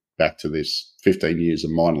go back to this 15 years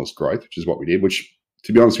of mindless growth, which is what we did. Which,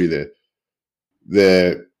 to be honest with you,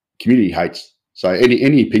 the community hates. So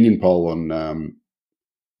any opinion poll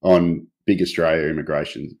on big Australia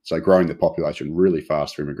immigration, so growing the population really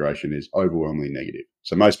fast for immigration, is overwhelmingly negative.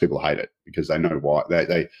 So most people hate it because they know why.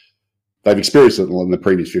 They've experienced it in the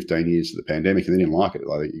previous 15 years of the pandemic and they didn't like it.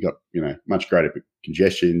 Like you got much greater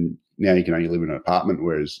congestion. Now you can only live in an apartment,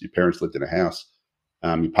 whereas your parents lived in a house.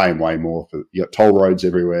 You're paying way more for. You got toll roads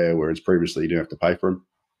everywhere, whereas previously you didn't have to pay for them.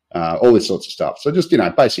 All this sorts of stuff. So just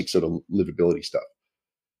basic sort of livability stuff.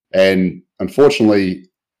 And unfortunately,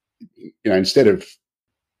 instead of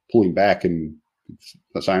pulling back and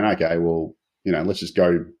saying, okay, well, let's just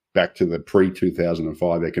go back to the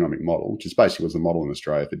pre-2005 economic model, which is basically was the model in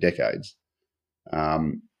Australia for decades.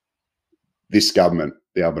 This government,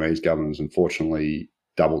 the Albanese government, has unfortunately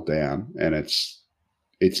doubled down, and it's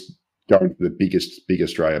going for the biggest big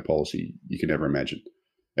Australia policy you can ever imagine.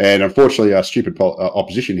 And unfortunately, our stupid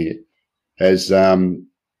opposition here has.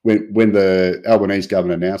 When the Albanese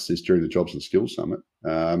government announced this during the Jobs and Skills Summit,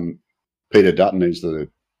 Peter Dutton, who's the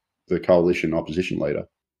coalition opposition leader,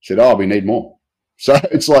 said, "Oh, we need more." So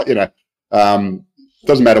it's like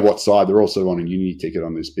doesn't matter what side, they're all sort of on a unity ticket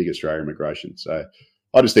on this big Australia immigration. So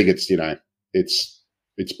I just think it's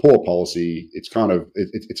poor policy. It's kind of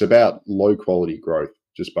it's about low quality growth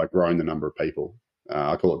just by growing the number of people.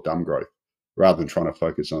 I call it dumb growth, rather than trying to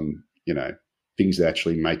focus on things that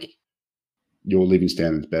actually make your living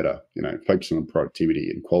standards better, focusing on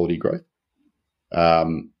productivity and quality growth.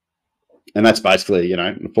 And that's basically,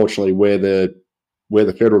 unfortunately where the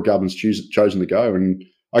federal government's chosen to go. And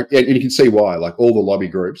you can see why, like all the lobby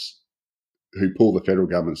groups who pull the federal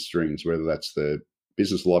government's strings, whether that's the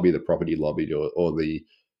business lobby, the property lobby, or the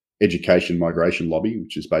education migration lobby,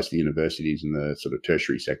 which is basically universities in the sort of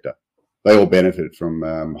tertiary sector, they all benefit from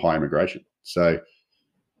high immigration. So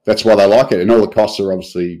that's why they like it. And all the costs are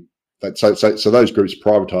obviously, so those groups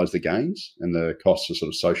privatise the gains, and the costs are sort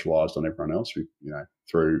of socialised on everyone else,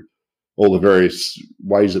 through all the various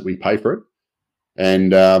ways that we pay for it.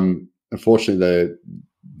 And unfortunately,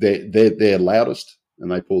 they're loudest, and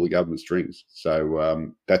they pull the government strings.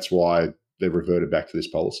 So that's why they've reverted back to this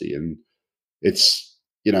policy. And it's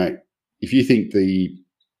if you think the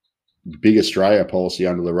big Australia policy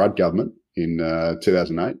under the Rudd government in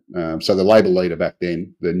 2008, so the Labor leader back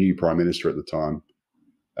then, the new Prime Minister at the time,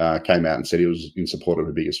 came out and said he was in support of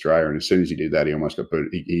a big Australia. And as soon as he did that, he almost got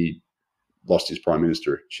booted. He lost his prime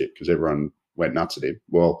ministership because everyone went nuts at him.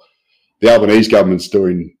 Well, the Albanese government's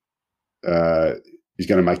doing is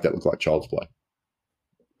going to make that look like child's play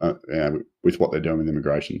with what they're doing with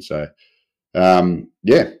immigration. So,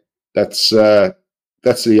 that's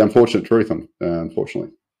the unfortunate truth,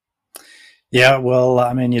 unfortunately. Yeah, well,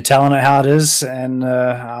 I mean, you're telling it how it is, and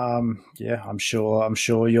I'm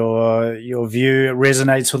sure your view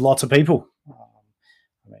resonates with lots of people.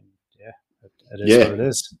 It is what it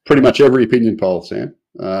is. Pretty much every opinion poll, Sam.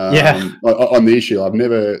 On the issue, I've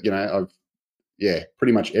never,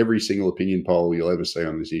 pretty much every single opinion poll you'll ever see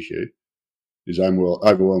on this issue is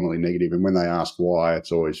overwhelmingly negative. And when they ask why,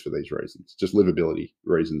 it's always for these reasons, just livability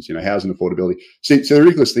reasons, housing affordability. So the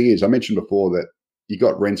ridiculous thing is, I mentioned before that you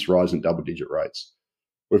got rents rising double-digit rates.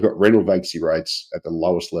 We've got rental vacancy rates at the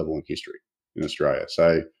lowest level in history in Australia.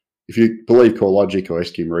 So if you believe CoreLogic or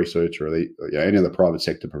SQ Research or any of the private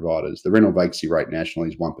sector providers, the rental vacancy rate nationally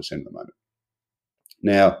is 1% at the moment.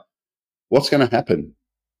 Now, what's going to happen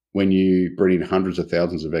when you bring in hundreds of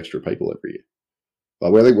thousands of extra people every year?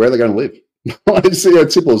 Like, where are they going to live?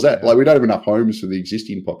 It's simple as that. Like, we don't have enough homes for the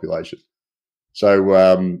existing population. So,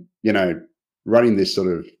 running this sort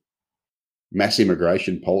of mass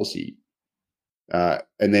immigration policy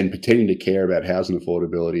and then pretending to care about housing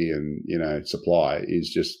affordability and, supply is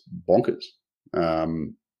just bonkers.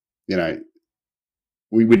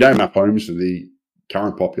 We don't have enough homes for the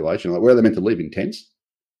current population. Like, where are they meant to live? In tents?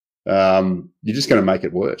 You're just going to make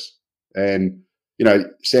it worse. And,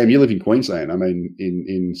 Sam, you live in Queensland. I mean,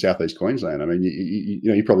 in southeast Queensland. I mean,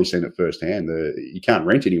 you've probably seen it firsthand. You can't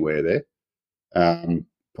rent anywhere there.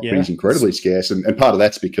 Property is incredibly scarce, and part of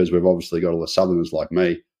that's because we've obviously got all the southerners like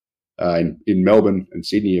me in Melbourne and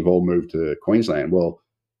Sydney have all moved to Queensland. Well,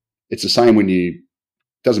 it's the same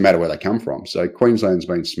doesn't matter where they come from. So Queensland's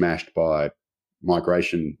been smashed by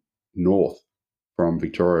migration north from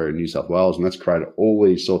Victoria and New South Wales, and that's created all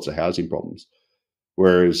these sorts of housing problems.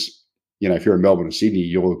 Whereas, if you're in Melbourne or Sydney,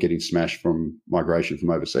 you're getting smashed from migration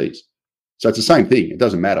from overseas. So it's the same thing. It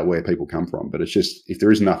doesn't matter where people come from, but it's just, if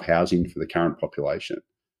there is enough housing for the current population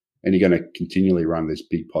and you're going to continually run this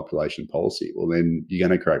big population policy, well, then you're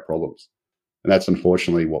going to create problems. And that's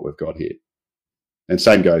unfortunately what we've got here. And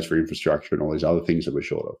same goes for infrastructure and all these other things that we're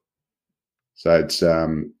short of. So it's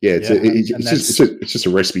just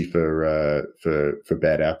a recipe for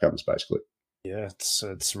bad outcomes, basically. Yeah, it's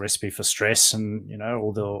a recipe for stress, and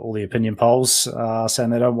all the opinion polls are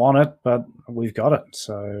saying they don't want it, but we've got it.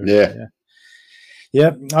 So yeah.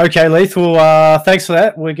 Okay, Leith. Well, thanks for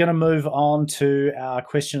that. We're going to move on to our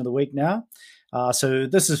question of the week now. So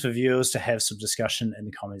this is for viewers to have some discussion in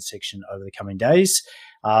the comment section over the coming days.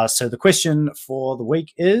 So the question for the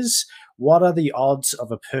week is: what are the odds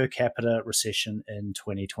of a per capita recession in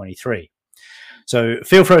 2023? So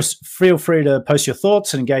feel free to post your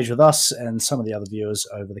thoughts and engage with us and some of the other viewers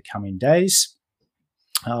over the coming days.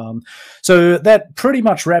 So that pretty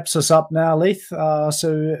much wraps us up now, Leith.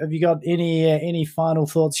 So have you got any final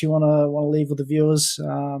thoughts you want to leave with the viewers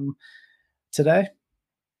today?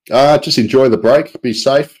 Just enjoy the break. Be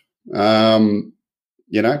safe. Enjoy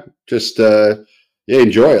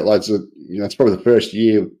it. Like, it's probably the first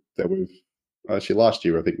year that actually last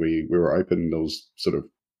year I think we were open. There was sort of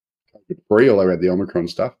free, although we had the Omicron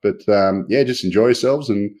stuff. But just enjoy yourselves,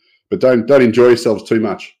 but don't enjoy yourselves too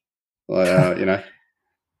much.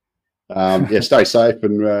 Stay safe,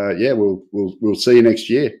 and we'll see you next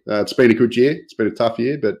year. It's been a good year. It's been a tough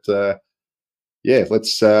year, but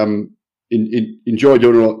let's enjoy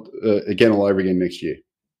doing it again all over again next year.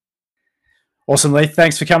 Awesome, Leith.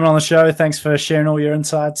 Thanks for coming on the show. Thanks for sharing all your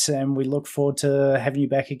insights, and we look forward to having you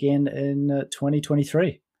back again in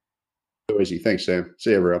 2023. Easy. Thanks, Sam.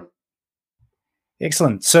 See you, everyone.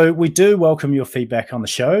 Excellent. So we do welcome your feedback on the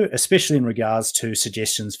show, especially in regards to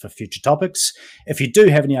suggestions for future topics. If you do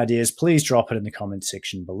have any ideas, please drop it in the comment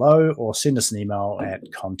section below or send us an email at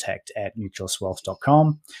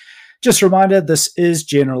contact@nucleuswealth.com. Just a reminder, this is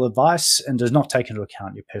general advice and does not take into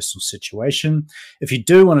account your personal situation. If you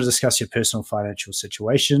do want to discuss your personal financial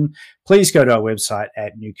situation, please go to our website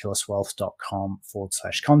at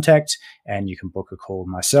nucleuswealth.com/contact and you can book a call with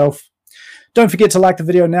myself. Don't forget to like the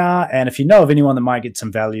video now, and if you know of anyone that might get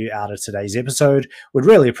some value out of today's episode, we'd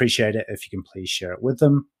really appreciate it if you can please share it with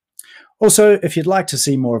them. Also, if you'd like to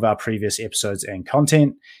see more of our previous episodes and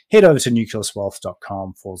content, head over to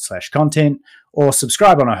nucleuswealth.com/content or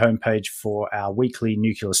subscribe on our homepage for our weekly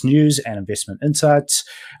Nucleus news and investment insights.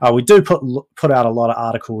 We do put out a lot of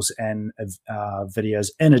articles and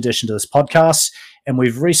videos in addition to this podcast, and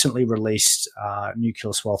we've recently released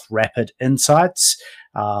Nucleus Wealth Rapid Insights,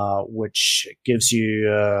 which gives you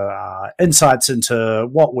insights into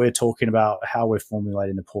what we're talking about, how we're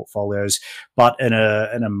formulating the portfolios, but in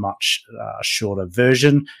a much shorter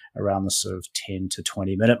version, around the sort of 10 to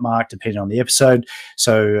 20 minute mark, depending on the episode.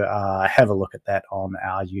 So have a look at that on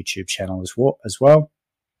our YouTube channel as well.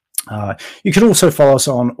 You can also follow us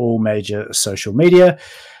on all major social media.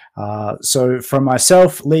 So from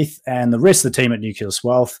myself, Leith, and the rest of the team at Nucleus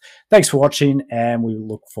Wealth, thanks for watching, and we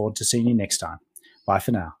look forward to seeing you next time. Bye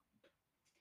for now.